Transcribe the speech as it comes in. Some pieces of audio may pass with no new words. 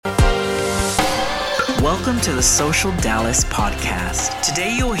Welcome to the Social Dallas podcast.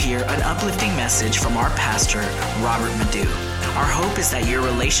 Today you'll hear an uplifting message from our pastor, Robert Madu. Our hope is that your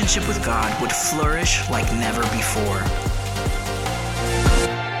relationship with God would flourish like never before.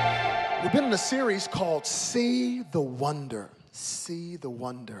 We've been in a series called See the Wonder. See the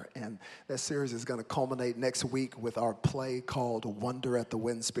Wonder. And that series is going to culminate next week with our play called Wonder at the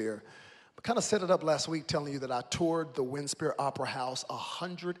Windspear. I kind of set it up last week telling you that I toured the Windspear Opera House, a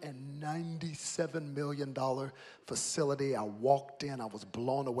 $197 million facility. I walked in. I was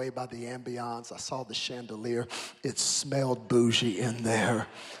blown away by the ambiance. I saw the chandelier. It smelled bougie in there.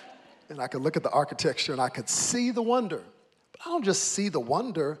 And I could look at the architecture and I could see the wonder. But I don't just see the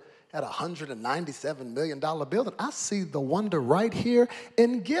wonder at a $197 million building. I see the wonder right here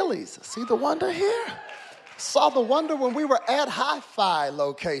in Gillies. I see the wonder here. Saw the wonder when we were at Hi-Fi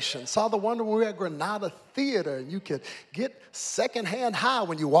location. Saw the wonder when we were at Granada Theater, and you could get secondhand high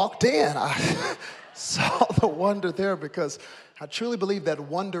when you walked in. I saw the wonder there because I truly believe that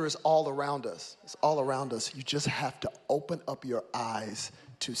wonder is all around us. It's all around us. You just have to open up your eyes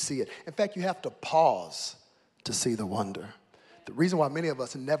to see it. In fact, you have to pause to see the wonder. The reason why many of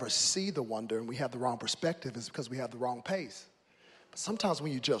us never see the wonder and we have the wrong perspective is because we have the wrong pace. But sometimes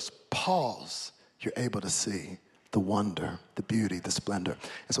when you just pause, you're able to see the wonder, the beauty, the splendor.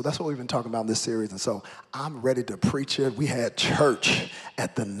 And so that's what we've been talking about in this series. And so I'm ready to preach it. We had church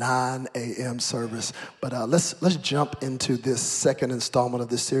at the 9 a.m. service. But let's jump into this second installment of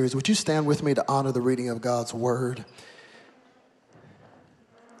this series. Would you stand with me to honor the reading of God's word?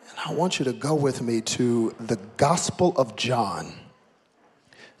 And I want you to go with me to the Gospel of John.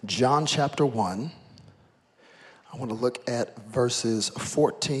 John chapter 1. I want to look at verses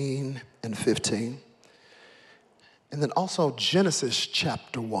 14 and 15. And then also Genesis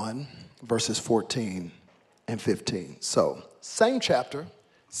chapter 1, verses 14 and 15. So, same chapter,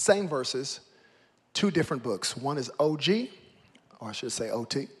 same verses, two different books. One is OG, or I should say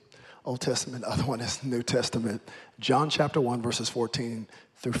OT, Old Testament. The other one is New Testament. John chapter 1, verses 14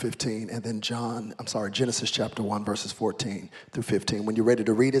 through 15. And then Genesis chapter 1, verses 14 through 15. When you're ready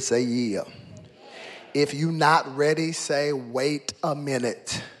to read it, say yeah. If you're not ready, say wait a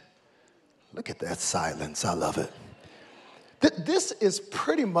minute. Look at that silence. I love it. This is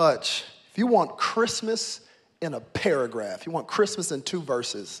pretty much, if you want Christmas in a paragraph, you want Christmas in two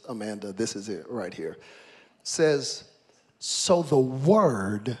verses, Amanda, this is it right here. It says, so the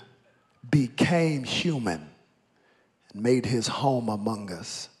Word became human and made his home among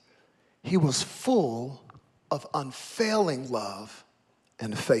us. He was full of unfailing love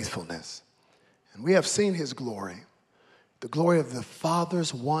and faithfulness. And we have seen his glory, the glory of the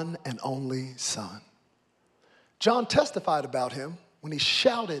Father's one and only Son. John testified about him when he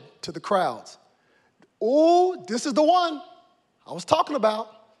shouted to the crowds, oh, this is the one I was talking about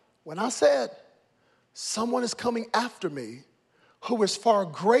when I said, someone is coming after me who is far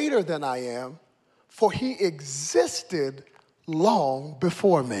greater than I am, for he existed long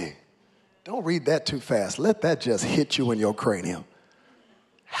before me. Don't read that too fast. Let that just hit you in your cranium.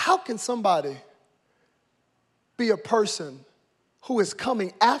 How can somebody be a person who is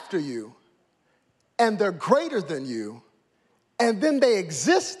coming after you and they're greater than you and then they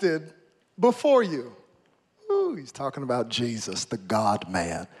existed before you? Ooh, he's talking about Jesus, the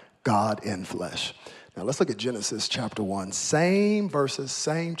God-man, God in flesh. Now let's look at Genesis chapter 1. Same verses,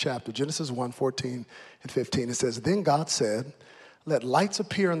 same chapter. Genesis 1, 14 and 15. It says, then God said, let lights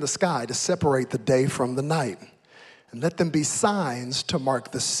appear in the sky to separate the day from the night, and let them be signs to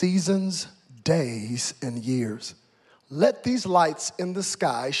mark the seasons, days, and years. Let these lights in the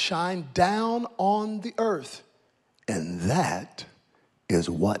sky shine down on the earth. And that is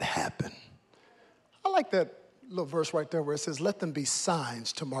what happened. I like that little verse right there where it says, let them be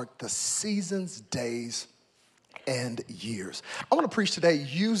signs to mark the seasons, days, and years. I want to preach today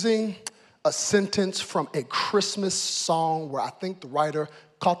using a sentence from a Christmas song where I think the writer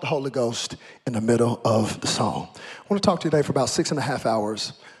caught the Holy Ghost in the middle of the song. I want to talk to you today for about 6.5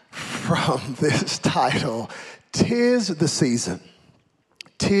 hours from this title, 'Tis the Season.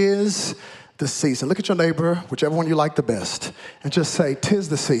 'Tis the season. Look at your neighbor, whichever one you like the best, and just say, 'tis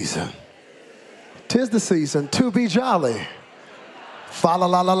the season. 'Tis the season to be jolly. Fa la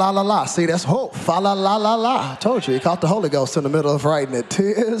la la la la la. See, that's hope. Fa la la la la. I told you, he caught the Holy Ghost in the middle of writing it.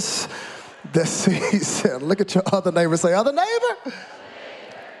 'Tis the season. Look at your other neighbor. Say, other neighbor.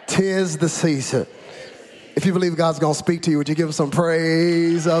 'Tis the season. If you believe God's going to speak to you, would you give him some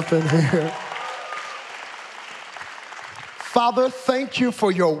praise up in here? Father, thank you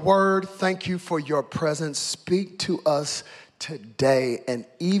for your word. Thank you for your presence. Speak to us today. And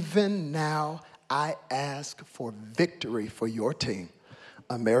even now, I ask for victory for your team,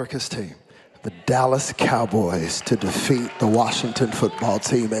 America's team. the Dallas Cowboys to defeat the Washington football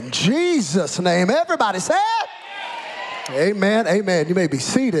team. In Jesus' name, everybody say it. Amen, amen. You may be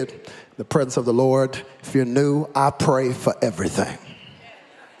seated in the presence of the Lord. If you're new, I pray for everything.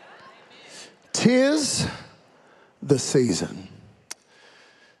 'Tis the season.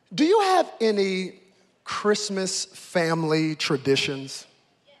 Do you have any Christmas family traditions?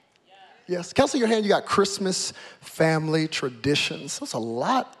 Yes. Can I see your hand? You got Christmas family traditions. That's a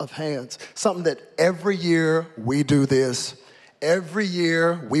lot of hands. Something that every year we do this. Every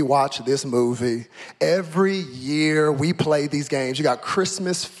year we watch this movie. Every year we play these games. You got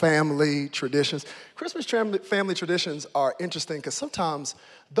Christmas family traditions. Christmas family traditions are interesting because sometimes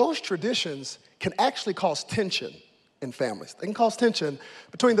those traditions can actually cause tension in families. They can cause tension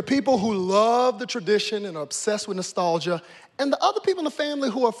between the people who love the tradition and are obsessed with nostalgia and the other people in the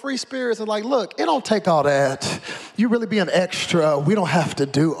family who are free spirits and like, look, it don't take all that. You really be an extra. We don't have to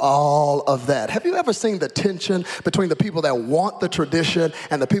do all of that. Have you ever seen the tension between the people that want the tradition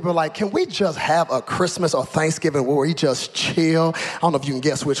and the people who are like, can we just have a Christmas or Thanksgiving where we just chill? I don't know if you can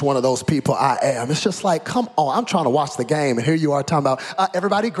guess which one of those people I am. It's just like, come on, I'm trying to watch the game. And here you are talking about,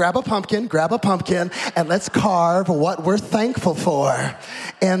 everybody grab a pumpkin, and let's carve what we're thankful for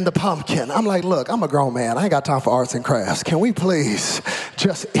in the pumpkin. I'm like, look, I'm a grown man. I ain't got time for arts and crafts. Can we please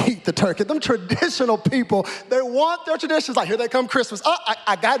just eat the turkey? Them traditional people, they want their traditions. Like, here they come Christmas.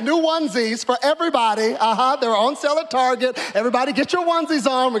 I got new onesies for everybody. They're on sale at Target. Everybody get your onesies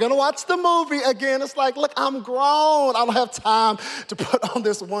on. We're going to watch the movie again. It's like, look, I'm grown. I don't have time to put on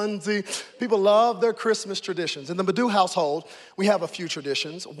this onesie. People love their Christmas traditions. In the Madu household, we have a few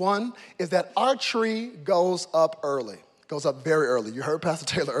traditions. One is that our tree goes up early. Goes up very early. You heard Pastor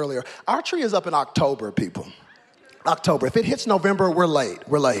Taylor earlier. Our tree is up in October, people. October. If it hits November, we're late.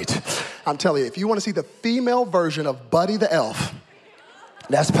 We're late. I'm telling you, if you want to see the female version of Buddy the Elf,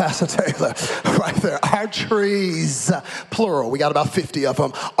 that's Pastor Taylor right there. Our trees, plural, we got about 50 of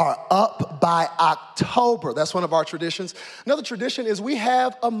them, are up by October. That's one of our traditions. Another tradition is we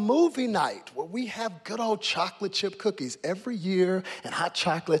have a movie night where we have good old chocolate chip cookies every year and hot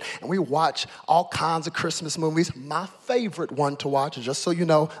chocolate, and we watch all kinds of Christmas movies. My favorite one to watch is, just so you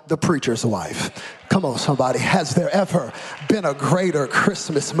know, The Preacher's Wife. Come on, somebody. Has there ever been a greater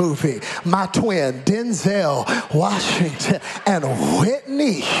Christmas movie? My twin, Denzel Washington, and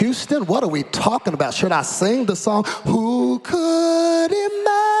Whitney Houston. What are we talking about? Should I sing the song? Who could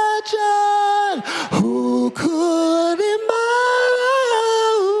imagine? Who could imagine?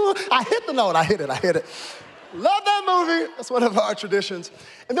 I hit the note. I hit it. Love that movie. That's one of our traditions.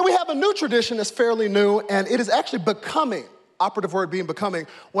 And then we have a new tradition that's fairly new, and it is actually becoming, operative word being becoming,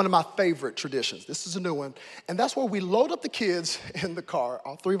 one of my favorite traditions. This is a new one. And that's where we load up the kids in the car,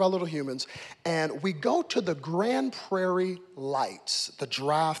 all three of our little humans, and we go to the Grand Prairie Lights, the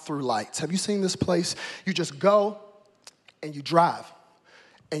drive-through lights. Have you seen this place? You just go and you drive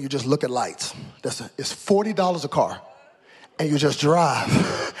and you just look at lights. It's $40 a car. And you just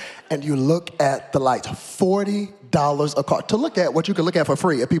drive and you look at the lights. $40 a car. To look at what you can look at for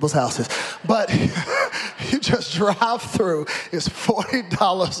free at people's houses. But you just drive through. It's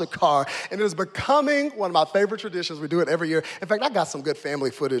 $40 a car. And it is becoming one of my favorite traditions. We do it every year. In fact, I got some good family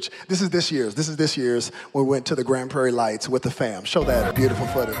footage. This is this year's when we went to the Grand Prairie Lights with the fam. Show that beautiful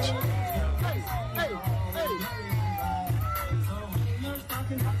footage.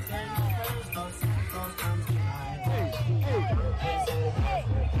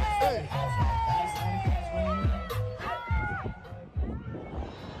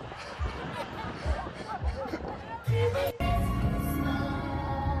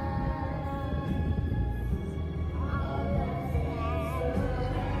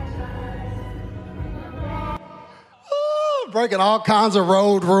 Breaking all kinds of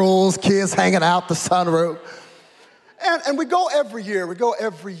road rules, kids hanging out the sunroof. And we go every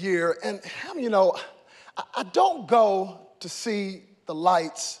year. And, you know, I don't go to see the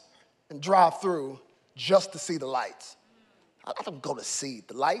lights and drive through just to see the lights. I don't go to see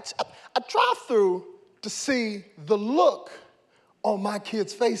the lights. I drive through to see the look on my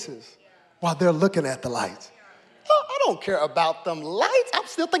kids' faces while they're looking at the lights. I don't care about them lights. I'm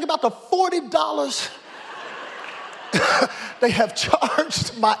still thinking about the $40 they have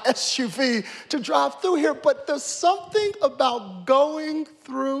charged my SUV to drive through here, but there's something about going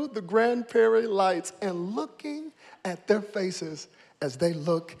through the Grand Prairie Lights and looking at their faces as they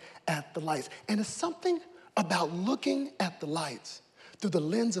look at the lights. And it's something about looking at the lights through the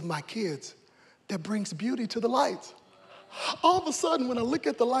lens of my kids that brings beauty to the lights. All of a sudden, when I look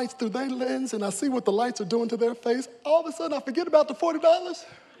at the lights through their lens and I see what the lights are doing to their face, all of a sudden I forget about the $40.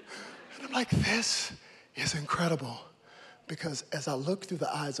 And I'm like, this is incredible. Because as I look through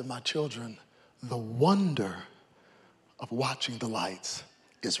the eyes of my children, the wonder of watching the lights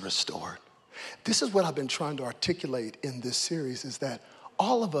is restored. This is what I've been trying to articulate in this series, is that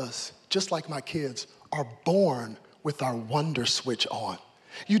all of us, just like my kids, are born with our wonder switch on.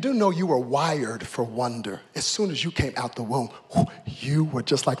 You do know you were wired for wonder. As soon as you came out the womb, you were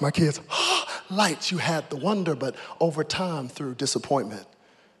just like my kids. Lights, you had the wonder, but over time, through disappointment,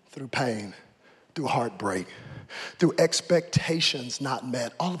 through pain, through heartbreak, through expectations not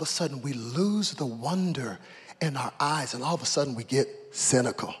met, all of a sudden we lose the wonder in our eyes, and all of a sudden we get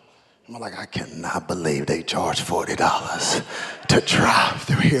cynical. I'm like, I cannot believe they charge $40 to drive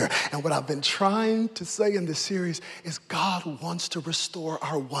through here. And what I've been trying to say in this series is God wants to restore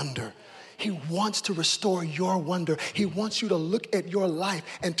our wonder. He wants to restore your wonder. He wants you to look at your life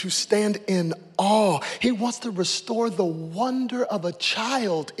and to stand in awe. He wants to restore the wonder of a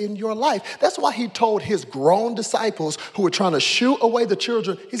child in your life. That's why he told his grown disciples who were trying to shoo away the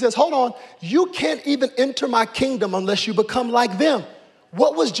children, he says, hold on, you can't even enter my kingdom unless you become like them.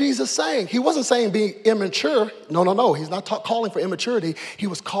 What was Jesus saying? He wasn't saying being immature. No. He's not calling for immaturity. He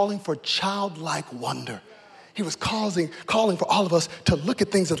was calling for childlike wonder. He was calling for all of us to look at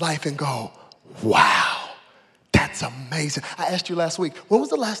things in life and go, wow, that's amazing. I asked you last week, when was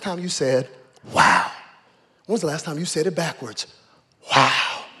the last time you said, wow? When was the last time you said it backwards?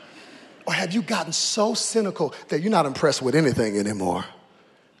 Wow. Or have you gotten so cynical that you're not impressed with anything anymore?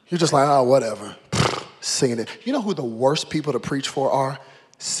 You're just like, oh, whatever. Singing it. You know who the worst people to preach for are?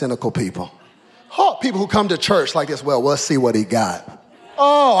 Cynical people. Oh, people who come to church like this, well, let's see what he got.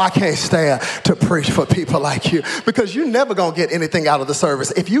 Oh, I can't stand to preach for people like you, because you're never going to get anything out of the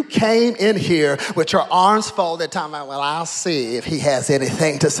service. If you came in here with your arms folded, talking about, well, I'll see if he has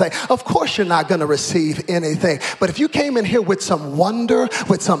anything to say. Of course you're not going to receive anything. But if you came in here with some wonder,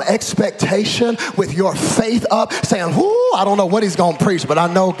 with some expectation, with your faith up, saying, whoo, I don't know what he's going to preach, but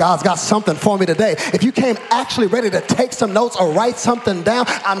I know God's got something for me today. If you came actually ready to take some notes or write something down,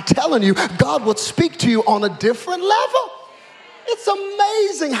 I'm telling you, God will speak to you on a different level. It's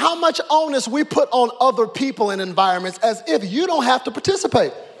amazing how much onus we put on other people and environments as if you don't have to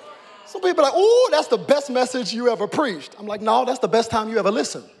participate. Some people are like, ooh, that's the best message you ever preached. I'm like, no, that's the best time you ever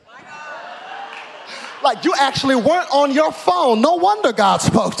listened. Like, you actually weren't on your phone. No wonder God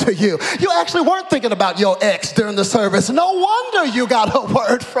spoke to you. You actually weren't thinking about your ex during the service. No wonder you got a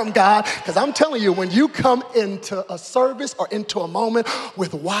word from God. Because I'm telling you, when you come into a service or into a moment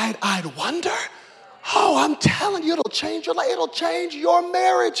with wide-eyed wonder, oh, I'm telling you, it'll change your life. It'll change your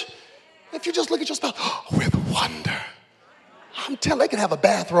marriage. If you just look at your spouse with wonder. I'm telling you, they can have a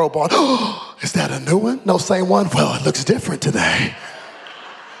bathrobe on. Oh, is that a new one? No, same one? Well, it looks different today.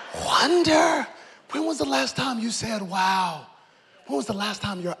 Wonder. When was the last time you said, wow? When was the last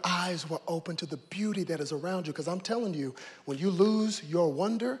time your eyes were open to the beauty that is around you? Because I'm telling you, when you lose your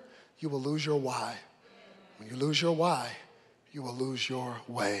wonder, you will lose your why. When you lose your why, you will lose your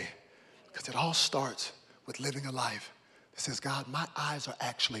way. Because it all starts with living a life that says, God, my eyes are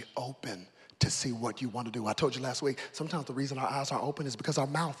actually open to see what you want to do. I told you last week, sometimes the reason our eyes are open is because our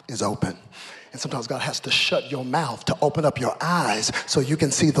mouth is open. And sometimes God has to shut your mouth to open up your eyes so you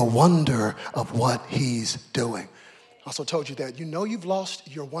can see the wonder of what he's doing. I also told you that you know you've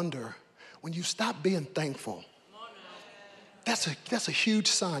lost your wonder when you stop being thankful. That's a huge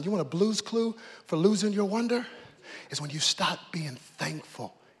sign. You want a Blue's Clue for losing your wonder? Is when you stop being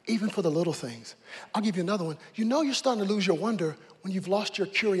thankful, even for the little things. I'll give you another one. You know you're starting to lose your wonder when you've lost your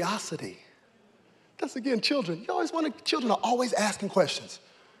curiosity. That's, again, children. Children are always asking questions.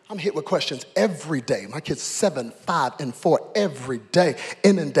 I'm hit with questions every day. My kids 7, 5, and 4 every day,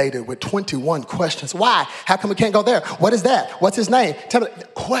 inundated with 21 questions. Why? How come we can't go there? What is that? What's his name? Tell me.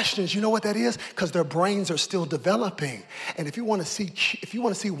 Questions. You know what that is? Because their brains are still developing. And if you want to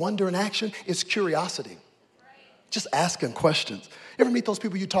see wonder in action, it's curiosity. Just asking questions. You ever meet those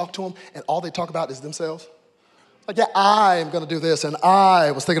people, you talk to them and all they talk about is themselves? Like, yeah, I'm going to do this, and I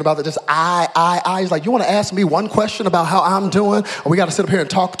was thinking about that. Just I. He's like, you want to ask me one question about how I'm doing? Or we got to sit up here and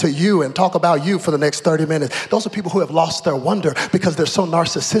talk to you and talk about you for the next 30 minutes. Those are people who have lost their wonder because they're so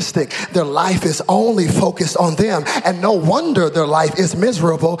narcissistic. Their life is only focused on them. And no wonder their life is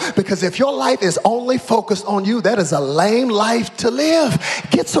miserable, because if your life is only focused on you, that is a lame life to live.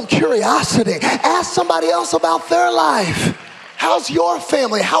 Get some curiosity. Ask somebody else about their life. How's your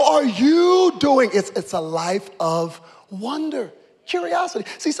family? How are you doing? It's a life of wonder, curiosity.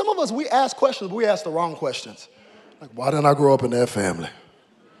 See, some of us, we ask questions, but we ask the wrong questions. Like, why didn't I grow up in that family?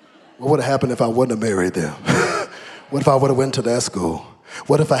 What would have happened if I wouldn't have married them? What if I would have went to that school?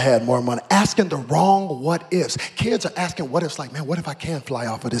 What if I had more money? Asking the wrong what ifs. Kids are asking what ifs like, man, what if I can fly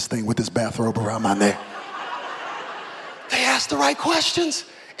off of this thing with this bathrobe around my neck? They ask the right questions.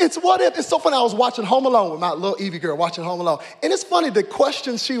 It's what if. It's so funny. I was watching Home Alone with my little Evie girl, watching Home Alone. And it's funny the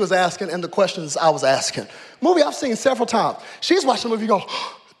questions she was asking and the questions I was asking. Movie I've seen several times. She's watching the movie and goes,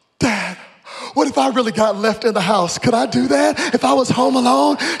 Dad, what if I really got left in the house? Could I do that if I was home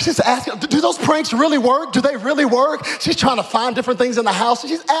alone? She's asking, do those pranks really work? Do they really work? She's trying to find different things in the house.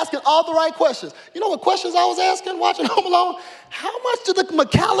 She's asking all the right questions. You know what questions I was asking watching Home Alone? How much do the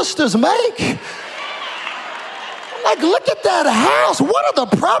McAllisters make? I'm like, look at that house. What are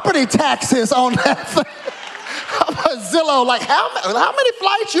the property taxes on that thing? Zillow, like how many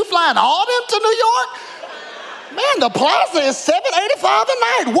flights you flying? All them to New York? Man, the plaza is $785 a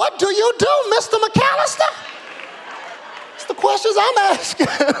night. What do you do, Mr. McAllister? It's the questions I'm asking.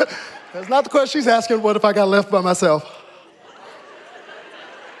 That's not the question she's asking, what if I got left by myself?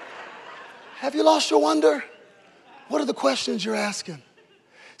 Have you lost your wonder? What are the questions you're asking?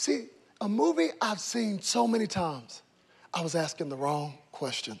 See, a movie I've seen so many times, I was asking the wrong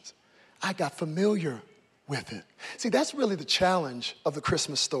questions. I got familiar with it. See, that's really the challenge of the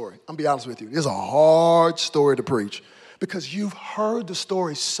Christmas story. I'm gonna be honest with you. It's a hard story to preach because you've heard the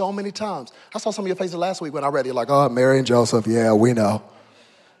story so many times. I saw some of your faces last week when I read it, like, oh, Mary and Joseph, yeah, we know.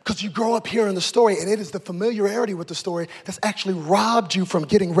 Because you grow up hearing the story, and it is the familiarity with the story that's actually robbed you from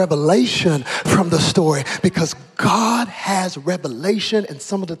getting revelation from the story, because God has revelation in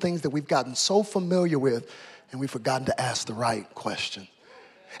some of the things that we've gotten so familiar with, and we've forgotten to ask the right question.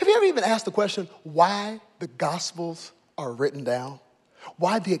 Have you ever even asked the question, why the Gospels are written down?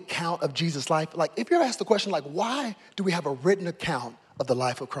 Why the account of Jesus' life? Like, if you ever asked the question, like, why do we have a written account of the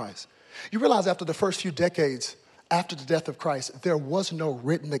life of Christ? You realize after the first few decades, after the death of Christ, there was no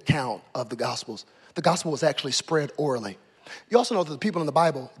written account of the Gospels. The Gospel was actually spread orally. You also know that the people in the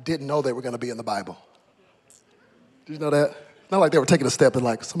Bible didn't know they were going to be in the Bible. Did you know that? Not like they were taking a step and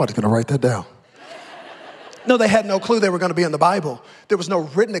like, somebody's going to write that down. No, they had no clue they were going to be in the Bible. There was no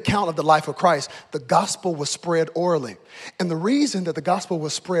written account of the life of Christ. The gospel was spread orally. And the reason that the gospel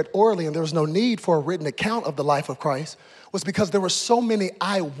was spread orally and there was no need for a written account of the life of Christ was because there were so many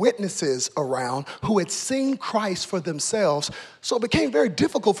eyewitnesses around who had seen Christ for themselves. So it became very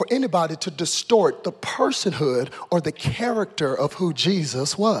difficult for anybody to distort the personhood or the character of who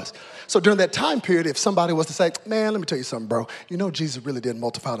Jesus was. So during that time period, if somebody was to say, man, let me tell you something, bro. You know Jesus really didn't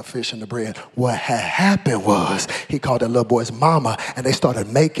multiply the fish and the bread. What had happened was he called that little boy's mama and they started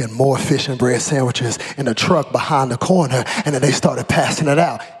making more fish and bread sandwiches in a truck behind the corner, and then they started passing it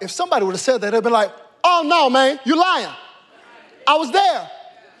out. If somebody would have said that, they'd be like, oh no, man, you lying. I was there.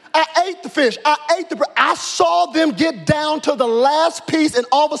 I ate the fish. I ate the bread. I saw them get down to the last piece and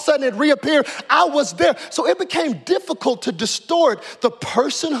all of a sudden it reappeared. I was there. So it became difficult to distort the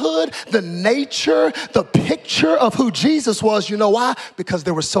personhood, the nature, the picture of who Jesus was. You know why? Because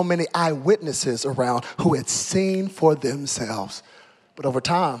there were so many eyewitnesses around who had seen for themselves. But over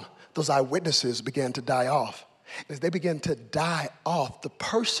time, those eyewitnesses began to die off. As they began to die off, the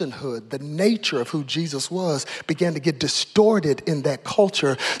personhood, the nature of who Jesus was began to get distorted in that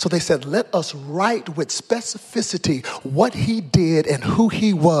culture. So they said, let us write with specificity what he did and who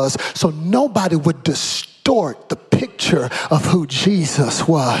he was so nobody would distort the picture of who Jesus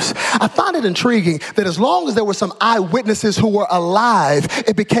was. I find it intriguing that as long as there were some eyewitnesses who were alive,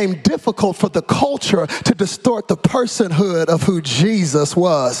 it became difficult for the culture to distort the personhood of who Jesus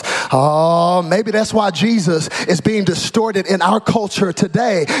was. Oh, maybe that's why Jesus is being distorted in our culture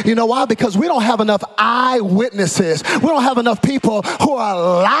today. You know why? Because we don't have enough eyewitnesses. We don't have enough people who are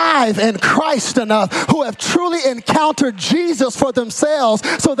alive in Christ enough, who have truly encountered Jesus for themselves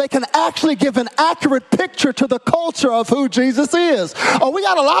so they can actually give an accurate picture to the culture of who Jesus is. Oh, we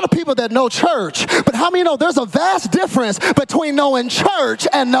got a lot of people that know church, but how many know there's a vast difference between knowing church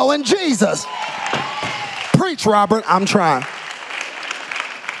and knowing Jesus? Preach, Robert. I'm trying.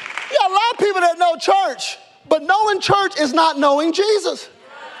 You got a lot of people that know church, but knowing church is not knowing Jesus.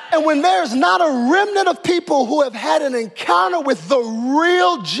 And when there's not a remnant of people who have had an encounter with the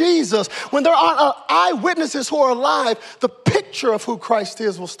real Jesus, when there aren't eyewitnesses who are alive, the picture of who Christ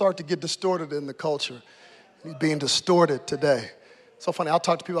is will start to get distorted in the culture. He's being distorted today. So funny, I'll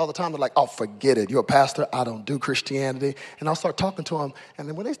talk to people all the time. They're like, oh, forget it. You're a pastor. I don't do Christianity. And I'll start talking to them. And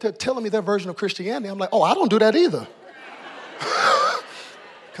then when they start telling me their version of Christianity, I'm like, oh, I don't do that either.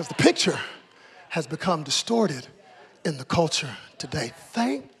 Because the picture has become distorted in the culture today.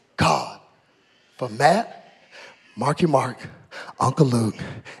 Thank God for Matt, Marky Mark, Uncle Luke,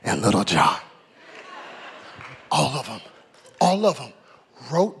 and Little John. All of them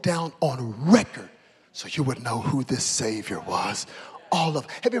wrote down on record so you would know who this Savior was. All of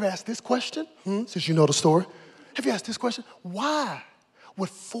them. Have you ever asked this question? Since you know the story. Have you asked this question? Why would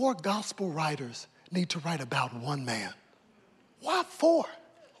 4 gospel writers need to write about one man? Why 4?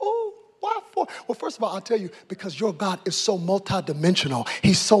 for? Well, first of all, I'll tell you, because your God is so multidimensional.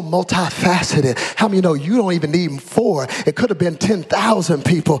 He's so multifaceted. How many know you don't even need 4? It could have been 10,000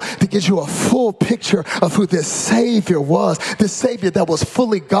 people to get you a full picture of who this Savior was. This Savior that was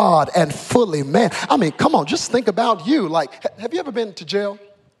fully God and fully man. I mean, come on, just think about you. Like, have you ever been to jail?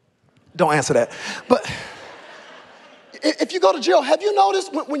 Don't answer that. But if you go to jail, have you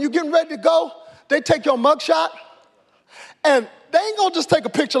noticed when you're getting ready to go, they take your mugshot, and they ain't gonna just take a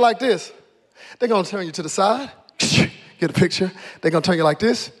picture like this. They're gonna turn you to the side, get a picture. They're gonna turn you like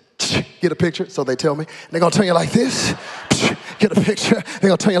this, get a picture, so they tell me. They're gonna turn you like this, get a picture. They're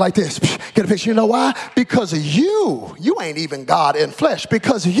gonna turn you like this, get a picture. You know why? Because you ain't even God in flesh,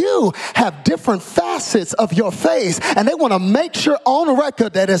 because you have different facets of your face, and they wanna make sure on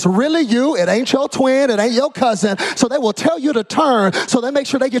record that it's really you, it ain't your twin, it ain't your cousin, so they will tell you to turn, so they make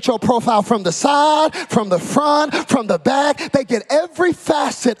sure they get your profile from the side, from the front, from the back. They get every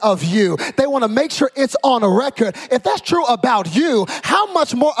facet of you. They wanna make sure it's on a record. If that's true about you, how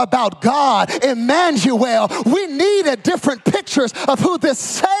much more about God, Emmanuel? We needed different pictures of who this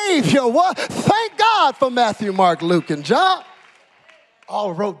Savior was. Thank God for Matthew, Mark, Luke, and John.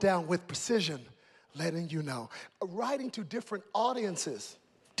 All wrote down with precision, letting you know. Writing to different audiences,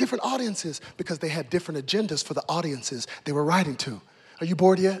 because they had different agendas for the audiences they were writing to. Are you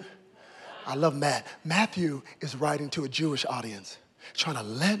bored yet? I love Matt. Matthew is writing to a Jewish audience, trying to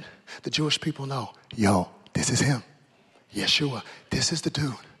let the Jewish people know, yo, this is him. Yeshua, this is the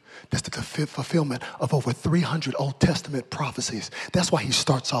dude. That's the fulfillment of over 300 Old Testament prophecies. That's why he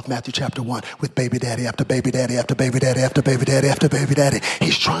starts off Matthew chapter 1 with baby daddy after baby daddy after baby daddy after baby daddy after baby daddy.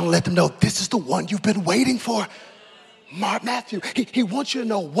 He's trying to let them know this is the one you've been waiting for. Matthew, he wants you to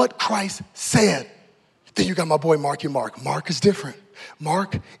know what Christ said. Then you got my boy Marky Mark. Mark is different.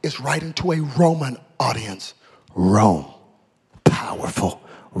 Mark is writing to a Roman audience. Rome. Powerful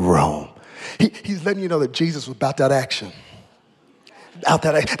Rome. He's letting you know that Jesus was about that action.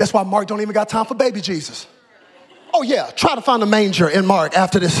 That's why Mark don't even got time for baby Jesus. Oh yeah, try to find a manger in Mark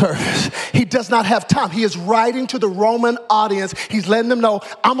after this service. He does not have time. He is writing to the Roman audience. He's letting them know,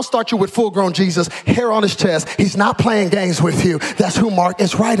 I'm gonna start you with full-grown Jesus, hair on his chest. He's not playing games with you. That's who Mark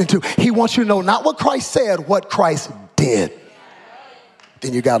is writing to. He wants you to know not what Christ said, what Christ did.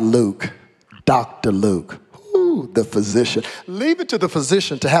 Then you got Luke, Dr. Luke. Ooh, the physician. Leave it to the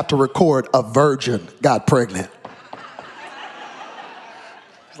physician to have to record a virgin got pregnant.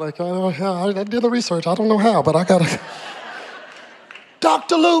 Like, I did the research. I don't know how, but I got to.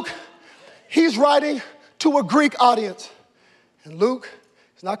 Dr. Luke, he's writing to a Greek audience. And Luke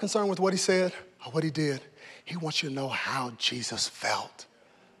is not concerned with what he said or what he did. He wants you to know how Jesus felt,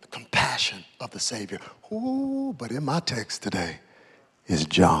 the compassion of the Savior. Ooh, but in my text today is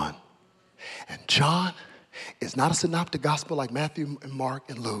John. And John is not a synoptic gospel like Matthew and Mark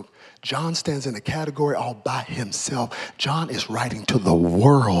and Luke. John stands in a category all by himself. John is writing to the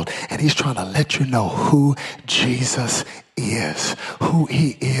world, and he's trying to let you know who Jesus is, who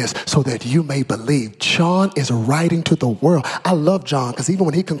he is, so that you may believe. John is writing to the world. I love John because even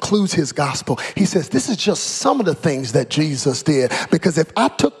when he concludes his gospel, he says, this is just some of the things that Jesus did. Because if I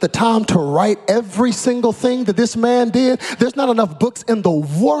took the time to write every single thing that this man did, there's not enough books in the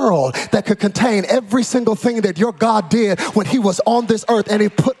world that could contain every single thing that your God did when he was on this earth and he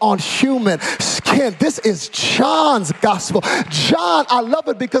put on human skin. This is John's gospel. John, I love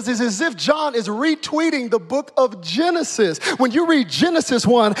it because it's as if John is retweeting the book of Genesis. When you read Genesis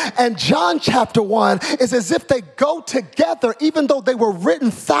 1 and John chapter 1, it's as if they go together, even though they were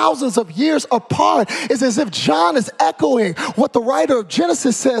written thousands of years apart. It's as if John is echoing what the writer of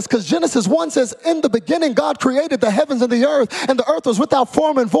Genesis says, because Genesis 1 says, in the beginning, God created the heavens and the earth was without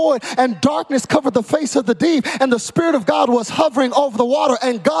form and void, and darkness covered the face of the deep, and the Spirit of God was hovering over the water,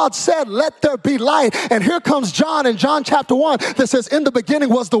 and God said, let there be light. And here comes John in John chapter 1 that says, in the beginning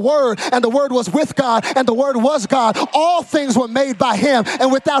was the Word, and the Word was with God, and the Word was God. All things were made by him,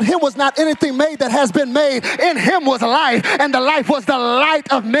 and without him was not anything made that has been made. In him was life, and the life was the light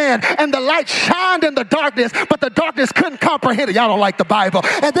of men, and the light shined in the darkness, but the darkness couldn't comprehend it. Y'all don't like the Bible.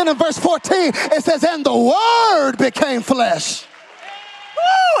 And then in verse 14, it says, and the Word became flesh.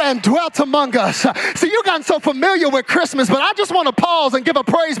 And dwelt among us. See, you've gotten so familiar with Christmas, but I just want to pause and give a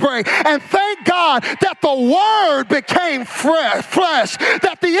praise break and thank God that the Word became flesh,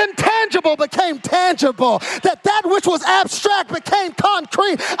 that the intangible became tangible, that which was abstract became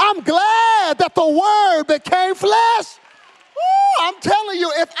concrete. I'm glad that the Word became flesh. I'm telling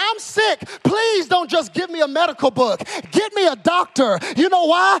you, if I'm sick, please don't just give me a medical book. Get me a doctor. You know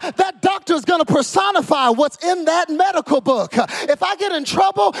why? That doctor is going to personify what's in that medical book. If I get in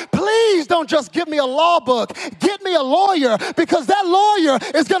trouble, please don't just give me a law book. Get me a lawyer, because that lawyer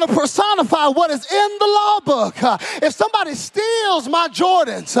is going to personify what is in the law book. If somebody steals my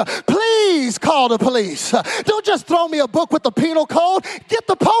Jordans, please call the police. Don't just throw me a book with the penal code. Get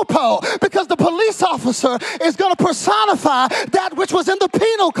the popo, because the police officer is going to personify that which was in the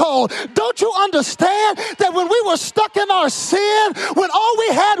penal code. Don't you understand that when we were stuck in our sin, when all we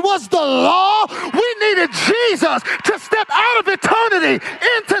had was the law, we needed Jesus to step out of eternity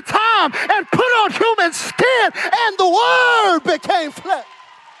into time and put on human skin, and the Word became flesh.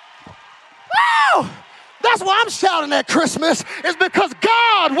 Wow! That's why I'm shouting at Christmas, is because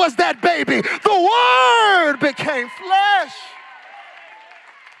God was that baby. The Word became flesh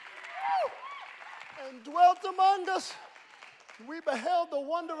and dwelt among us. We beheld the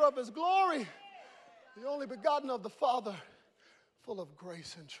wonder of His glory, the only begotten of the Father, full of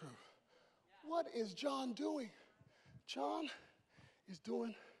grace and truth. What is John doing? John is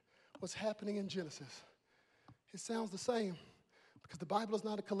doing what's happening in Genesis. It sounds the same, because the Bible is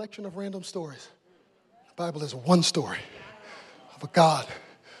not a collection of random stories. The Bible is one story of a God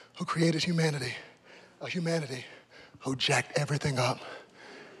who created humanity, a humanity who jacked everything up,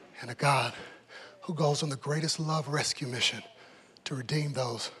 and a God who goes on the greatest love rescue mission to redeem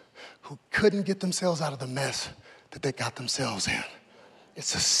those who couldn't get themselves out of the mess that they got themselves in.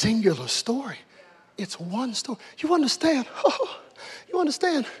 It's a singular story. It's one story. You understand? You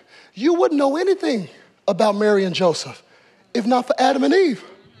understand? You wouldn't know anything about Mary and Joseph if not for Adam and Eve.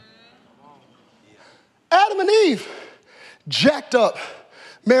 Adam and Eve jacked up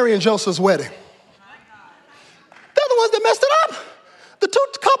Mary and Joseph's wedding. They're the ones that messed it up. The two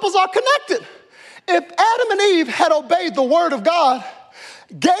couples are connected. If Adam and Eve had obeyed the word of God,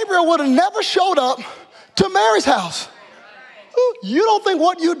 Gabriel would have never showed up to Mary's house. You don't think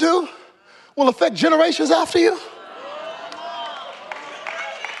what you do will affect generations after you?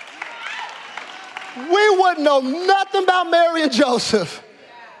 We wouldn't know nothing about Mary and Joseph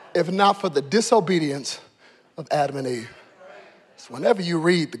if not for the disobedience of Adam and Eve. So whenever you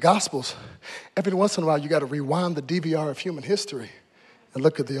read the Gospels, every once in a while you got to rewind the DVR of human history and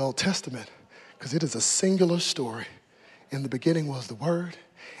look at the Old Testament, because it is a singular story. In the beginning was the Word.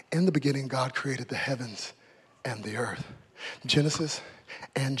 In the beginning, God created the heavens and the earth. Genesis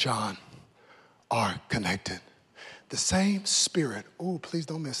and John are connected. The same Spirit, please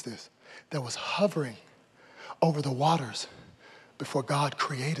don't miss this, that was hovering over the waters before God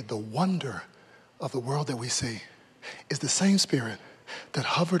created the wonder of the world that we see, is the same Spirit that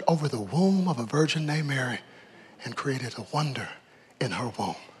hovered over the womb of a virgin named Mary and created a wonder in her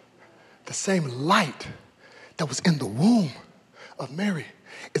womb. The same light that was in the womb of Mary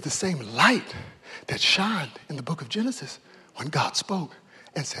is the same light that shined in the book of Genesis when God spoke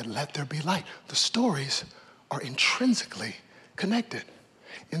and said, "Let there be light." The stories are intrinsically connected.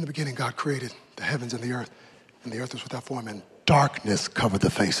 In the beginning, God created the heavens and the earth was without form, and darkness covered the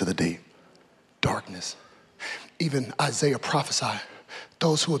face of the deep. Darkness. Even Isaiah prophesied,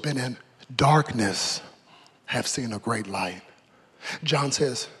 those who have been in darkness have seen a great light. John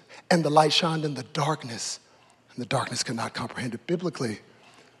says, and the light shined in the darkness, and the darkness could not comprehend it. Biblically,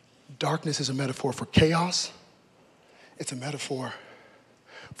 darkness is a metaphor for chaos. It's a metaphor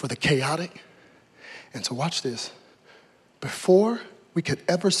for the chaotic. And so watch this. Before we could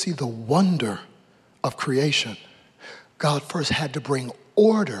ever see the wonder of creation, God first had to bring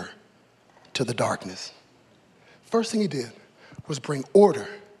order to the darkness. First thing he did was bring order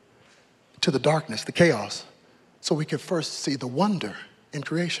to the darkness, the chaos, so we could first see the wonder in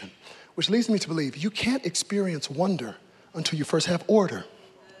creation, which leads me to believe you can't experience wonder until you first have order.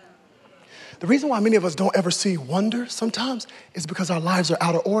 The reason why many of us don't ever see wonder sometimes is because our lives are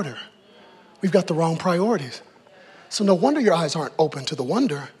out of order. We've got the wrong priorities. So no wonder your eyes aren't open to the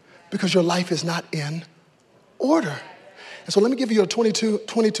wonder, because your life is not in order. And so let me give you a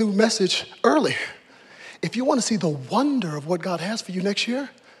 22 message early. If you want to see the wonder of what God has for you next year,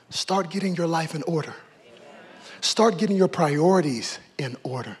 start getting your life in order. Start getting your priorities in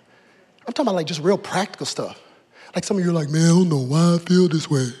order. I'm talking about like just real practical stuff. Like some of you are like, man, I don't know why I feel this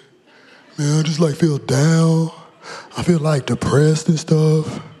way. Man, I just like feel down. I feel like depressed and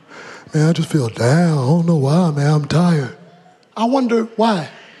stuff. Man, I just feel down. I don't know why, man. I'm tired. I wonder why.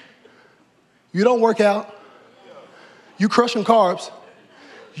 You don't work out. You crushing carbs.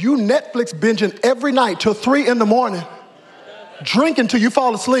 You Netflix binging every night till 3 a.m, drinking till you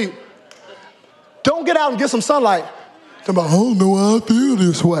fall asleep. Don't get out and get some sunlight. Talking about, I don't know why I feel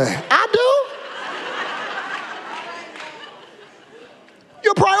this way. I do.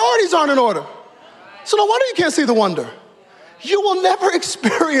 Your priorities aren't in order. So no wonder you can't see the wonder. You will never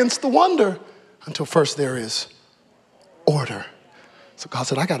experience the wonder until first there is order. So God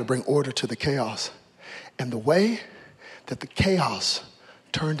said, I got to bring order to the chaos. And the way that the chaos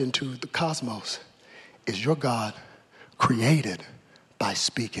turned into the cosmos is your God created by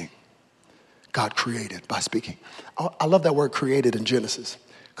speaking. God created by speaking. I love that word created in Genesis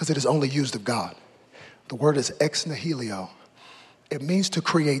because it is only used of God. The word is ex nihilo. It means to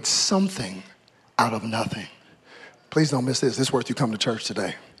create something out of nothing. Please don't miss this. It's worth you come to church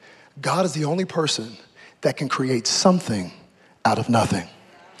today. God is the only person that can create something out of nothing.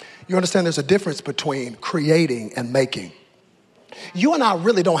 You understand there's a difference between creating and making. You and I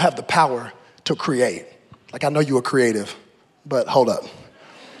really don't have the power to create. Like, I know you are creative, but hold up.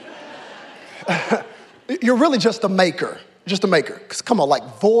 You're really just a maker. Just a maker. Because come on,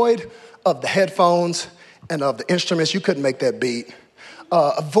 like void of the headphones and of the instruments, you couldn't make that beat.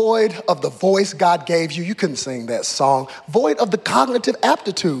 Void of the voice God gave you, you couldn't sing that song. Void of the cognitive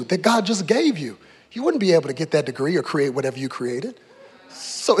aptitude that God just gave you. You wouldn't be able to get that degree or create whatever you created.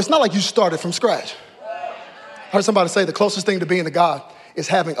 So it's not like you started from scratch. I heard somebody say the closest thing to being a God is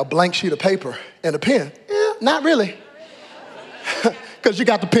having a blank sheet of paper and a pen. Yeah, not really. Because you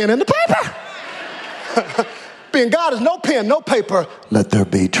got the pen and the paper. Being God is no pen, no paper. Let there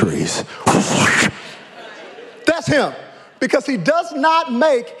be trees. That's him. Because he does not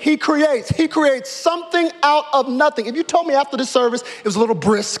make, he creates. He creates something out of nothing. If you told me after this service, it was a little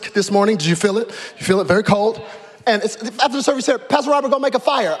brisk this morning. Did you feel it? You feel it? Very cold. And after the service, said, Pastor Robert, go make a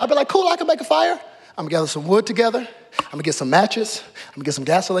fire. I'd be like, cool, I can make a fire. I'm going to gather some wood together. I'm going to get some matches. I'm going to get some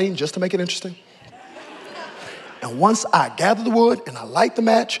gasoline just to make it interesting. And once I gather the wood and I light the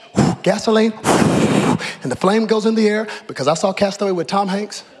match, gasoline, and the flame goes in the air, because I saw Castaway with Tom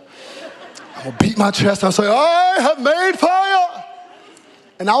Hanks, I'm going to beat my chest and I'll say, I have made fire.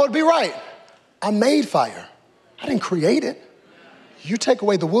 And I would be right. I made fire. I didn't create it. You take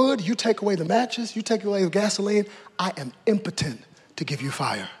away the wood, you take away the matches, you take away the gasoline. I am impotent to give you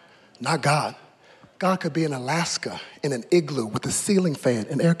fire. Not God. God could be in Alaska in an igloo with a ceiling fan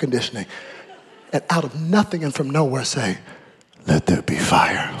and air conditioning, and out of nothing and from nowhere say, let there be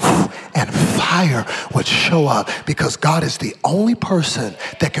fire. And fire would show up because God is the only person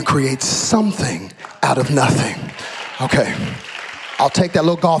that can create something out of nothing. Okay, I'll take that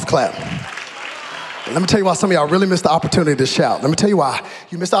little golf clap. Let me tell you why some of y'all really missed the opportunity to shout. Let me tell you why.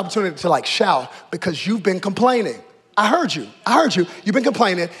 You missed the opportunity to shout because you've been complaining. I heard you. You've been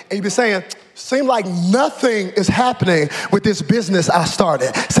complaining and you've been saying, seem like nothing is happening with this business I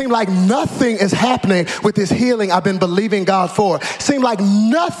started. Seem like nothing is happening with this healing I've been believing God for. Seem like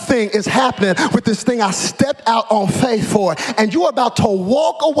nothing is happening with this thing I stepped out on faith for. And you're about to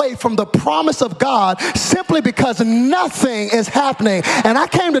walk away from the promise of God simply because nothing is happening. And I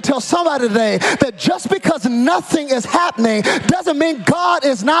came to tell somebody today that just because nothing is happening doesn't mean God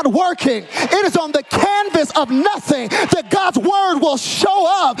is not working. It is on the canvas of nothing that God's word will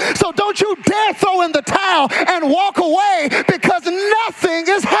show up. So don't you dare throw in the towel and walk away because nothing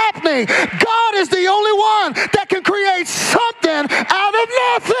is happening. God is the only one that can create something out of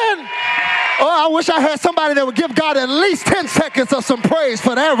nothing. Oh, I wish I had somebody that would give God at least 10 seconds of some praise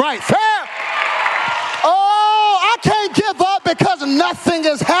for that right there. Oh, I can't give up because nothing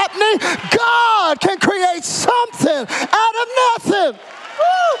is happening. God can create something out of nothing.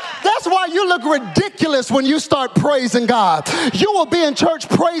 That's why you look ridiculous when you start praising God. You will be in church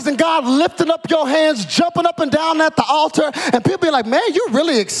praising God, lifting up your hands, jumping up and down at the altar, and people be like, man, you're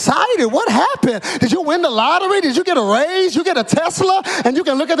really excited. What happened? Did you win the lottery? Did you get a raise? You get a Tesla? And you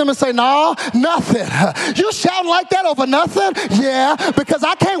can look at them and say, no, nothing. You shouting like that over nothing? Yeah, because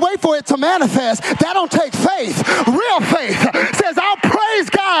I can't wait for it to manifest. That don't take faith. Real faith says, I'll praise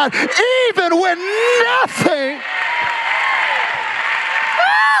God even when nothing.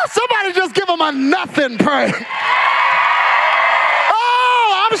 Somebody just give them a nothing praise.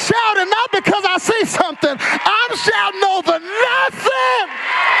 Oh, I'm shouting not because I see something. I'm shouting over nothing.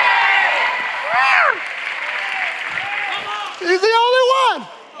 He's the only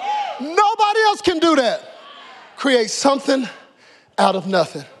one. Nobody else can do that. Create something out of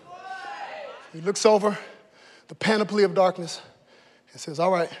nothing. He looks over the panoply of darkness and says,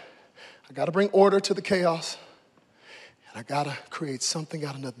 all right, I got to bring order to the chaos. And I got to create something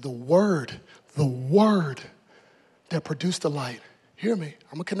out of nothing. The word that produced the light, hear me,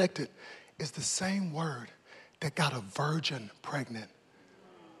 I'm going to connect it, is the same word that got a virgin pregnant.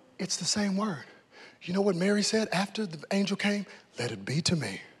 It's the same word. You know what Mary said after the angel came? Let it be to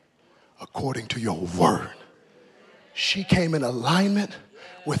me according to your word. She came in alignment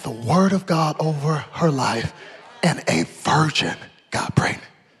with the word of God over her life, and a virgin got pregnant.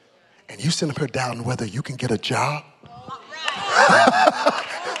 And you sitting up here doubting whether you can get a job?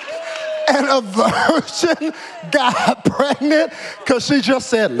 And a virgin got pregnant because she just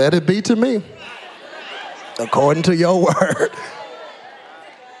said, let it be to me, according to your word.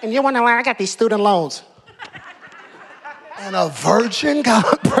 And you wonder why I got these student loans. And a virgin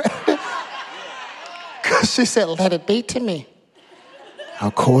got pregnant because she said, let it be to me,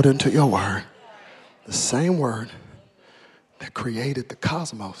 according to your word. The same word that created the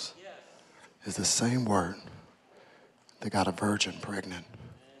cosmos is the same word that got a virgin pregnant.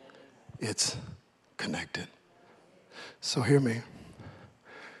 It's connected. So hear me.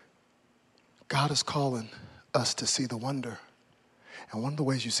 God is calling us to see the wonder. And one of the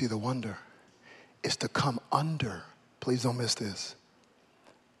ways you see the wonder is to come under, please don't miss this,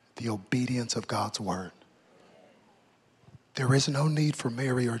 the obedience of God's word. There is no need for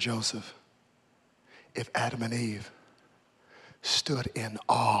Mary or Joseph if Adam and Eve stood in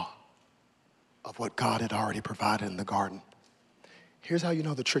awe of what God had already provided in the garden. Here's how you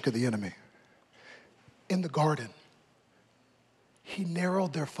know the trick of the enemy. In the garden, he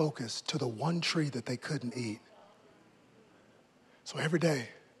narrowed their focus to the one tree that they couldn't eat. So every day,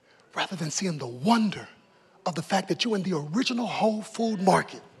 rather than seeing the wonder of the fact that you're in the original Whole Food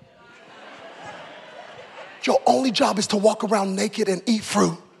Market, your only job is to walk around naked and eat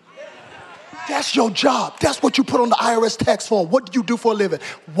fruit. That's your job. That's what you put on the IRS tax form. What do you do for a living?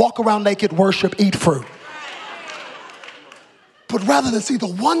 Walk around naked, worship, eat fruit. But rather than see the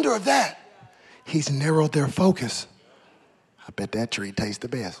wonder of that, he's narrowed their focus. I bet that tree tastes the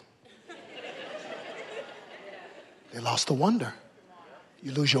best. They lost the wonder.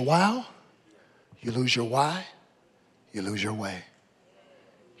 You lose your wow, you lose your why, you lose your way.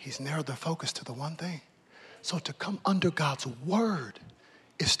 He's narrowed their focus to the one thing. So to come under God's word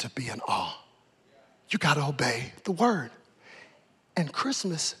is to be in awe. You got to obey the word. And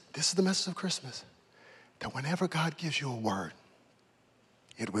Christmas, this is the message of Christmas, that whenever God gives you a word,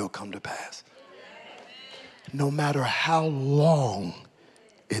 it will come to pass. No matter how long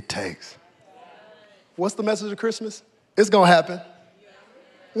it takes. What's the message of Christmas? It's going to happen.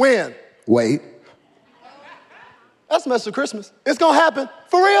 When? Wait. That's the message of Christmas. It's going to happen.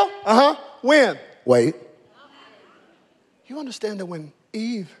 For real? When? Wait. You understand that when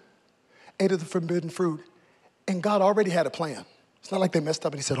Eve ate of the forbidden fruit, and God already had a plan. It's not like they messed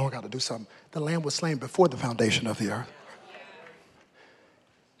up and he said, oh, I got to do something. The lamb was slain before the foundation of the earth.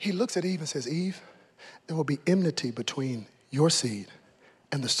 He looks at Eve and says, Eve, there will be enmity between your seed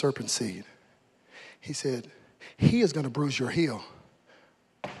and the serpent's seed. He said, he is going to bruise your heel.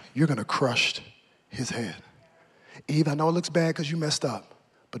 You're going to crush his head. Eve, I know it looks bad because you messed up,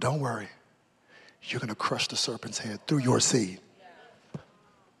 but don't worry. You're going to crush the serpent's head through your seed.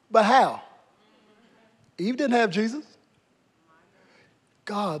 But how? Eve didn't have Jesus.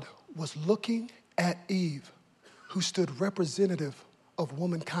 God was looking at Eve, who stood representative of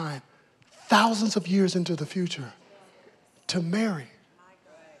womankind thousands of years into the future, to marry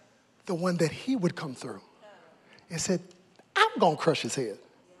the one that he would come through, and said, I'm going to crush his head,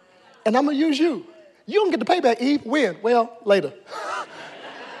 and I'm going to use you. You don't get the payback, Eve. When? Well, later.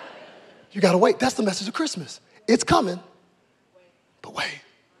 You got to wait. That's the message of Christmas. It's coming, but wait,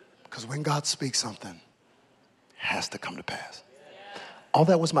 because when God speaks something, it has to come to pass. All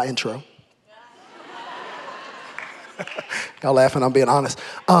that was my intro. Y'all laughing, I'm being honest.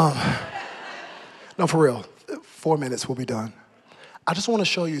 No, for real, 4 minutes, we'll be done. I just want to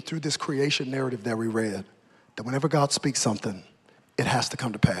show you through this creation narrative that we read that whenever God speaks something, it has to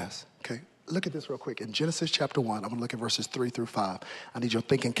come to pass, okay? Look at this real quick. In Genesis chapter 1, I'm going to look at verses 3 through 5. I need your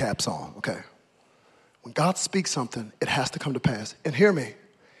thinking caps on, okay? When God speaks something, it has to come to pass. And hear me,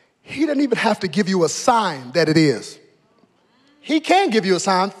 he doesn't even have to give you a sign that it is. He can give you a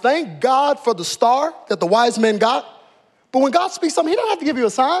sign. Thank God for the star that the wise men got. But when God speaks something, he don't have to give you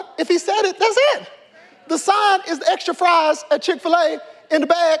a sign. If he said it, that's it. The sign is the extra fries at Chick-fil-A in the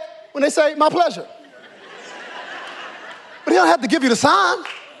bag when they say, my pleasure. But he don't have to give you the sign.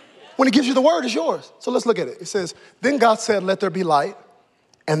 When he gives you the word, it's yours. So let's look at it. It says, then God said, let there be light,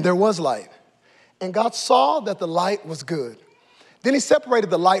 and there was light. And God saw that the light was good. Then he separated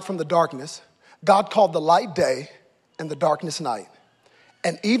the light from the darkness. God called the light day and the darkness night.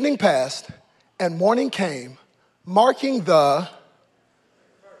 And evening passed, and morning came, marking the,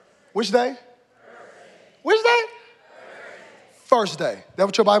 which day? Which day? First day. Is that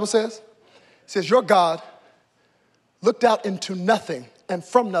what your Bible says? It says, your God looked out into nothing, and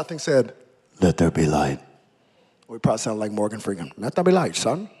from nothing said, let there be light. We probably sound like Morgan Freeman. Let there be light,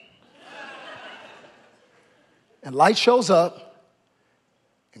 son. And light shows up,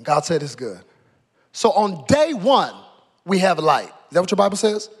 and God said it's good. So on day one, we have light. Is that what your Bible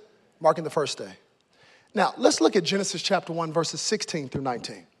says? marking the first day. Now, let's look at Genesis chapter 1, verses 16 through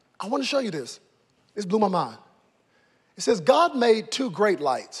 19. I want to show you this. This blew my mind. It says, God made two great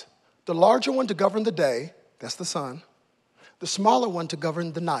lights, the larger one to govern the day, that's the sun, the smaller one to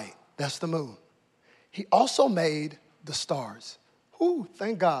govern the night, that's the moon. He also made the stars. Ooh,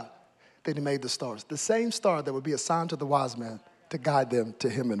 thank God that he made the stars. The same star that would be assigned to the wise men to guide them to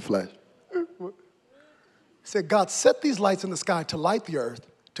him in flesh. He said, God set these lights in the sky to light the earth,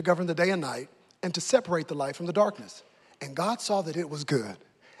 to govern the day and night, and to separate the light from the darkness. And God saw that it was good.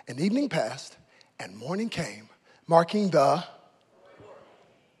 And evening passed, and morning came, marking the...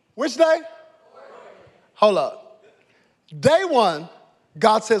 Which day? Hold up. Day one,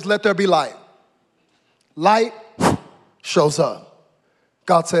 God says, let there be light. Light shows up.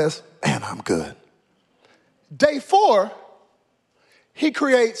 God says, and I'm good. Day 4, he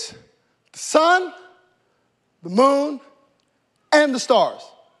creates the sun, the moon, and the stars.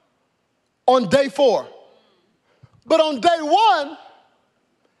 On day 4. But on day 1,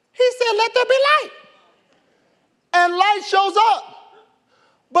 he said, let there be light. And light shows up.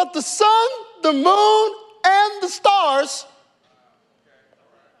 But the sun, the moon, and the stars,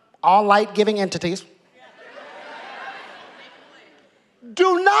 all light-giving entities,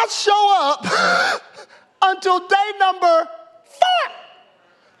 do not show up until day number 4.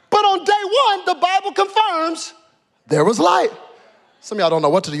 But on day 1, the Bible confirms there was light. Some of y'all don't know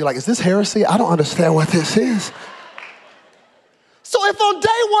what to do. You're like, is this heresy? I don't understand what this is. So if on day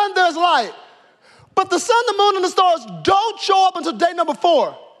 1 there's light, but the sun, the moon, and the stars don't show up until day number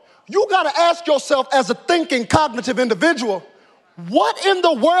 4, you got to ask yourself as a thinking, cognitive individual, what in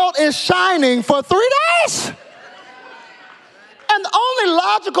the world is shining for 3 days? And the only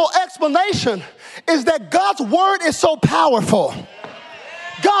logical explanation is that God's word is so powerful.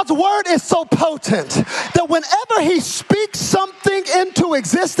 God's word is so potent that whenever he speaks something into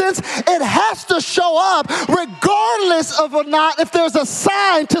existence, it has to show up regardless of or not if there's a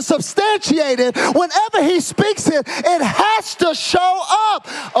sign to substantiate it. Whenever he speaks it, it has to show up.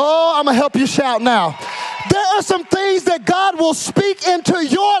 Oh, I'm going to help you shout now. There are some things that God will speak into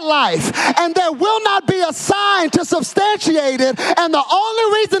your life, and there will not be a sign to substantiate it. And the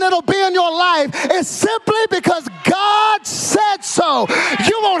only reason it'll be in your life is simply because God said so.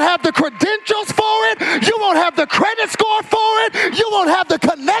 You won't have the credentials for it. You won't have the credit score for it. You won't have the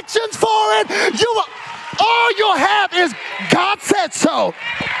connections for it. All you'll have is God said so.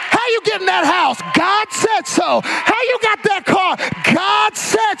 How you getting that house? God said so. How you got that car? God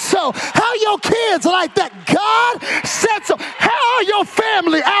said so. How your kids like that? God said so. How are your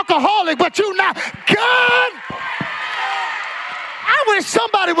family alcoholic but you not? God. I wish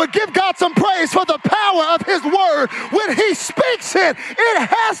somebody would give God some praise for the power of his word. When he speaks it, it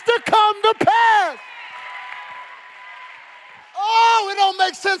has to come to pass. Oh, it don't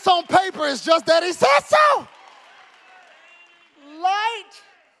make sense on paper. It's just that he said so. Light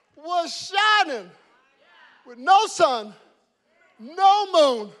was shining with no sun, no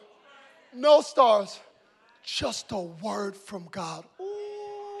moon, no stars, just a word from God. Ooh.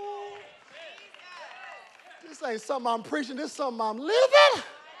 This ain't something I'm preaching, this is something I'm living.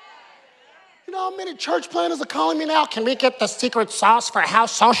 You know how many church planners are calling me now? Can we get the secret sauce for how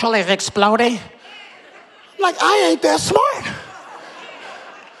social is exploding? I'm like, I ain't that smart.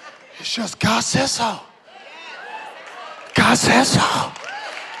 It's just God says so. God says so.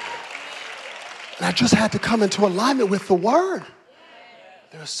 And I just had to come into alignment with the word.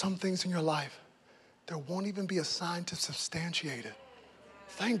 There are some things in your life, there won't even be a sign to substantiate it.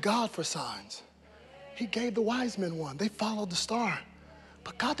 Thank God for signs. He gave the wise men one. They followed the star.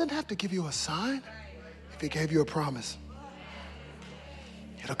 But God didn't have to give you a sign if he gave you a promise.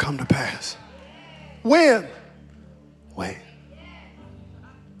 It'll come to pass. When? Wait.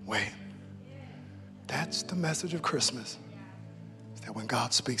 Wait. That's the message of Christmas. Is that when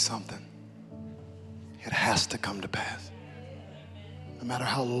God speaks something, it has to come to pass. No matter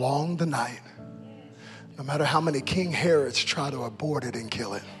how long the night, no matter how many King Herods try to abort it and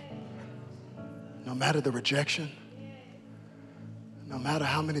kill it, no matter the rejection, no matter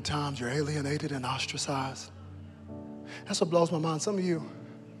how many times you're alienated and ostracized. That's what blows my mind. Some of you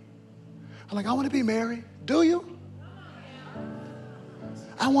are like, I want to be married. Do you?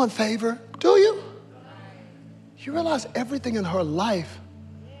 I want favor. Do you? You realize everything in her life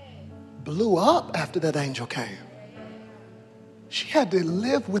blew up after that angel came. She had to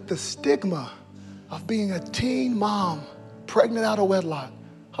live with the stigma of being a teen mom, pregnant out of wedlock,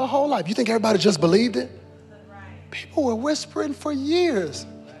 her whole life. You think everybody just believed it? People were whispering for years.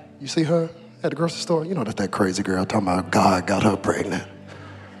 You see her at the grocery store? You know that crazy girl talking about God got her pregnant.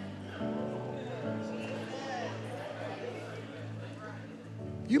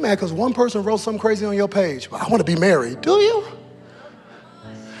 You mad because one person wrote something crazy on your page. Well, I want to be married. Do you?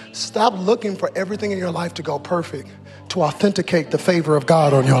 Stop looking for everything in your life to go perfect to authenticate the favor of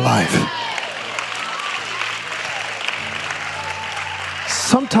God on your life.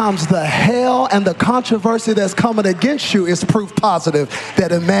 Sometimes the hell and the controversy that's coming against you is proof positive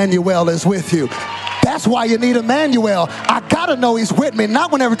that Emmanuel is with you. That's why you need Emmanuel. I got to know he's with me,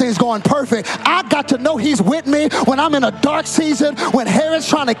 not when everything's going perfect. I got to know he's with me when I'm in a dark season, when Herod's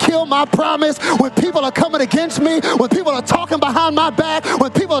trying to kill my promise, when people are coming against me, when people are talking behind my back,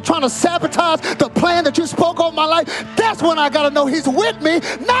 when people are trying to sabotage the plan that you spoke over my life. That's when I got to know he's with me,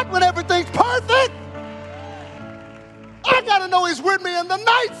 not when everything's perfect. I got to know he's with me in the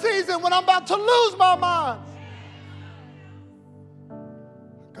night season when I'm about to lose my mind.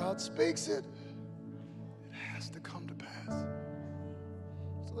 God speaks it. To come to pass.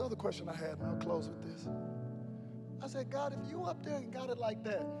 So the other question I had, and I'll close with this. I said, God, if you up there and got it like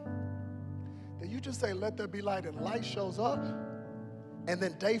that, then you just say, let there be light, and light shows up, and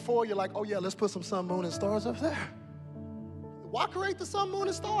then day 4, you're like, oh yeah, let's put some sun, moon, and stars up there. Why create the sun, moon,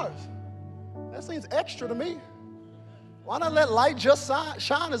 and stars? That seems extra to me. Why not let light just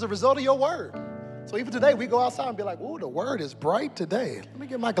shine as a result of your word? So even today, we go outside and be like, ooh, the word is bright today. Let me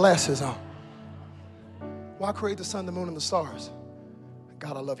get my glasses on. Why create the sun, the moon, and the stars?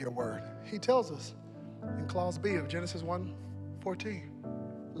 God, I love your word. He tells us in clause B of Genesis 1:14,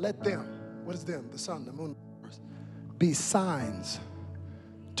 let them, what is them? The sun, the moon, the stars, be signs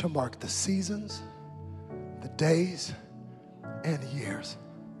to mark the seasons, the days, and years.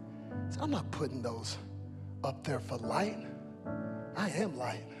 So I'm not putting those up there for light. I am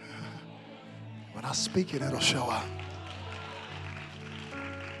light. When I speak it, it'll show up.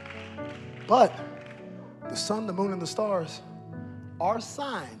 But the sun, the moon, and the stars are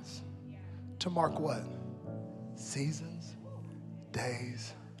signs to mark what? Seasons,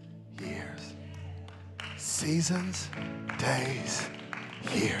 days, years. Seasons, days,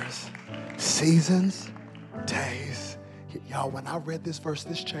 years. Seasons, days. Y'all, when I read this verse,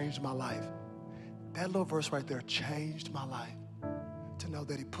 this changed my life. That little verse right there changed my life. To know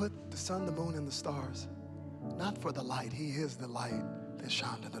that he put the sun, the moon, and the stars, not for the light. He is the light that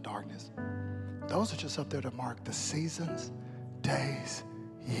shined in the darkness. Those are just up there to mark the seasons, days,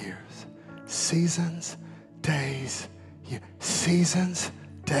 years. Seasons, days, years. Seasons,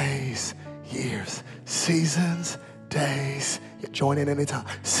 days, years. Seasons, days. Join in anytime.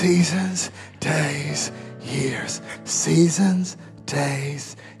 Seasons, days, years. Seasons,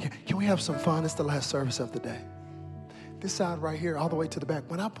 days. Can we have some fun? It's the last service of the day. This side right here, all the way to the back.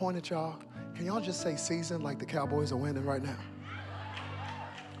 When I point at y'all, can y'all just say season like the Cowboys are winning right now?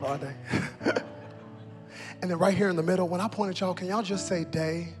 Are they? And then right here in the middle, when I point at y'all, can y'all just say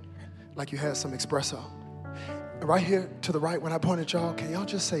day like you had some espresso? And right here to the right, when I point at y'all, can y'all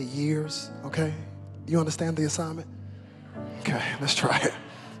just say years, okay? You understand the assignment? Okay, let's try it.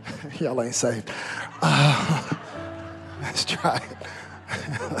 Y'all ain't saved. Let's try it.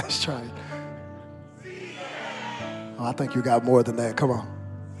 Let's try it. Oh, I think you got more than that. Come on.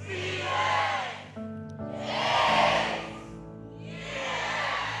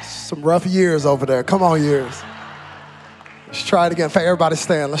 Some rough years over there. Come on, years. Let's try it again. Everybody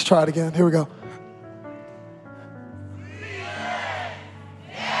stand. Let's try it again. Here we go.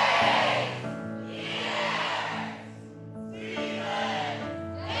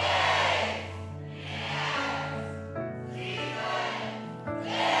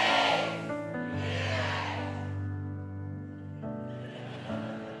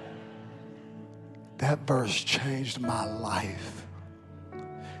 That verse changed my life.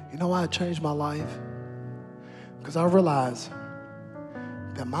 You know why it changed my life? Because I realized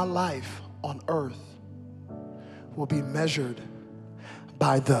that my life on earth will be measured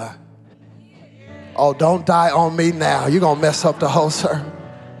by the, oh, don't die on me now. You're going to mess up the whole sermon.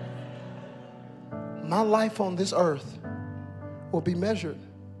 My life on this earth will be measured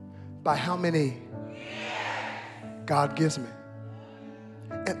by how many God gives me.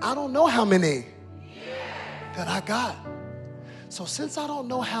 And I don't know how many that I got. So since I don't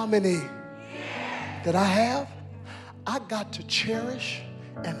know how many that I have, I got to cherish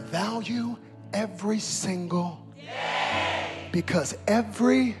and value every single, because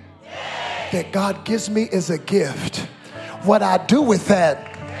every that God gives me is a gift. What I do with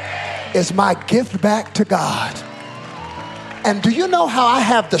that is my gift back to God. And do you know how I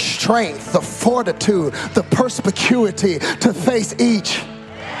have the strength, the fortitude, the perspicuity to face each?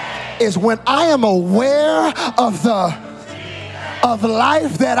 Is when I am aware of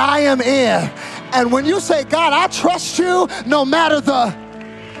life that I am in. And when you say, God, I trust you no matter the,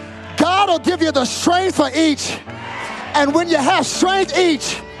 God will give you the strength for each. And when you have strength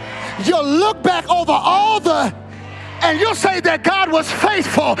each, you'll look back over and you'll say that God was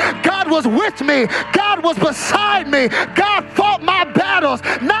faithful. God was with me. God was beside me. God fought my battles,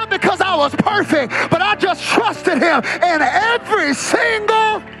 not because I was perfect, but I just trusted him in every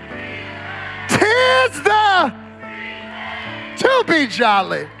single. 'Tis the to be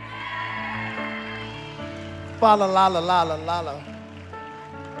jolly. La la la la la la la la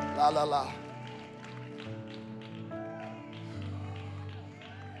la la la.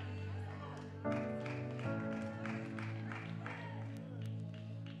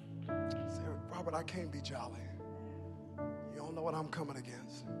 Robert, I can't be jolly. You don't know what I'm coming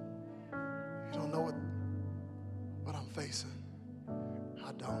against. You don't know what I'm facing.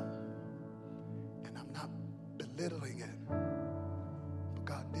 I don't. And I'm not belittling it. But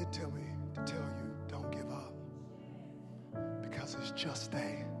God did tell me to tell you, don't give up. Because it's just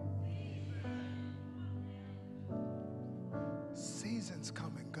seasons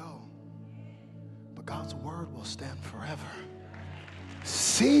come and go. But God's word will stand forever.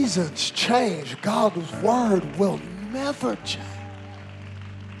 Seasons change. God's word will never change.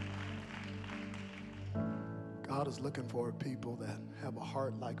 God is looking for people that have a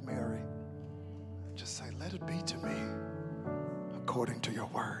heart like Mary. Just say, let it be to me according to your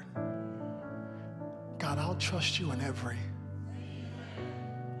word. God, I'll trust you in every.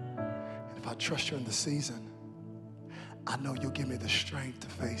 And if I trust you in the season, I know you'll give me the strength to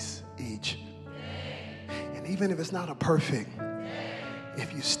face each. And even if it's not a perfect,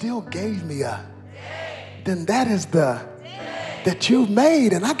 if you still gave me then that is that you've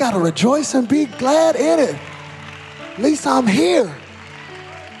made, and I got to rejoice and be glad in it. At least I'm here.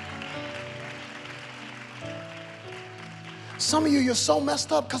 Some of you, you're so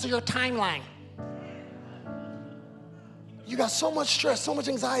messed up because of your timeline. You got so much stress, so much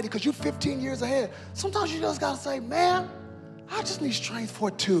anxiety because you're 15 years ahead. Sometimes you just got to say, man, I just need strength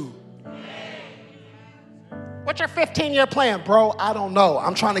for 2. What's your 15-year plan, bro? I don't know.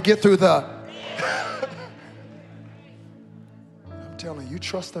 I'm trying to get through the... I'm telling you,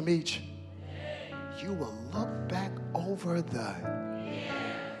 trust them each. You will look back over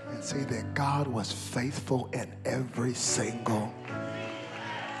and see that God was faithful in every single...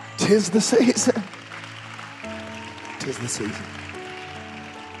 'Tis the season. 'Tis the season.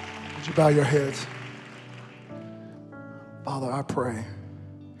 Would you bow your heads? Father, I pray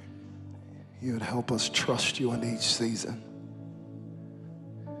you would help us trust you in each season.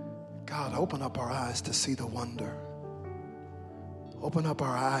 God, open up our eyes to see the wonder. Open up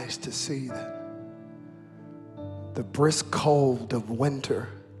our eyes to see that the brisk cold of winter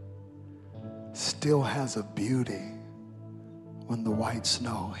still has a beauty when the white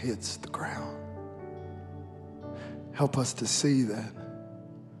snow hits the ground. Help us to see that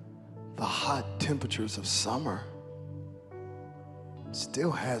the hot temperatures of summer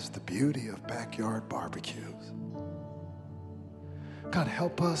still has the beauty of backyard barbecues. God,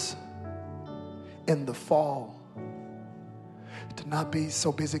 help us in the fall to not be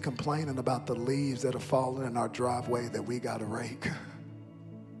so busy complaining about the leaves that are falling in our driveway that we got to rake,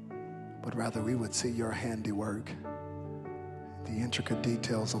 but rather we would see your handiwork, the intricate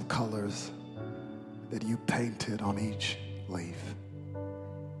details of colors that you painted on each leaf.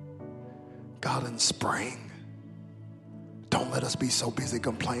 God, in spring, don't let us be so busy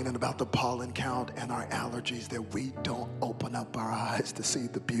complaining about the pollen count and our allergies that we don't open up our eyes to see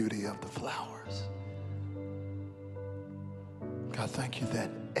the beauty of the flowers. God, thank you that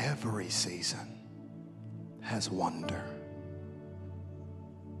every season has wonder.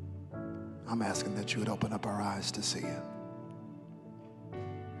 I'm asking that you would open up our eyes to see it.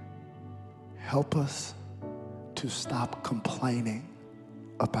 Help us to stop complaining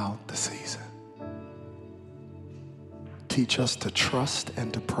about the season. Teach us to trust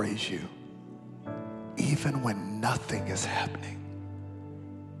and to praise you, even when nothing is happening,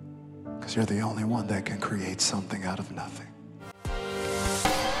 because you're the only one that can create something out of nothing.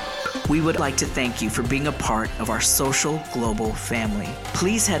 We would like to thank you for being a part of our Social Global family.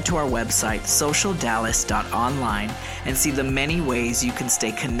 Please head to our website, socialdallas.online, and see the many ways you can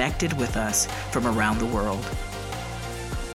stay connected with us from around the world.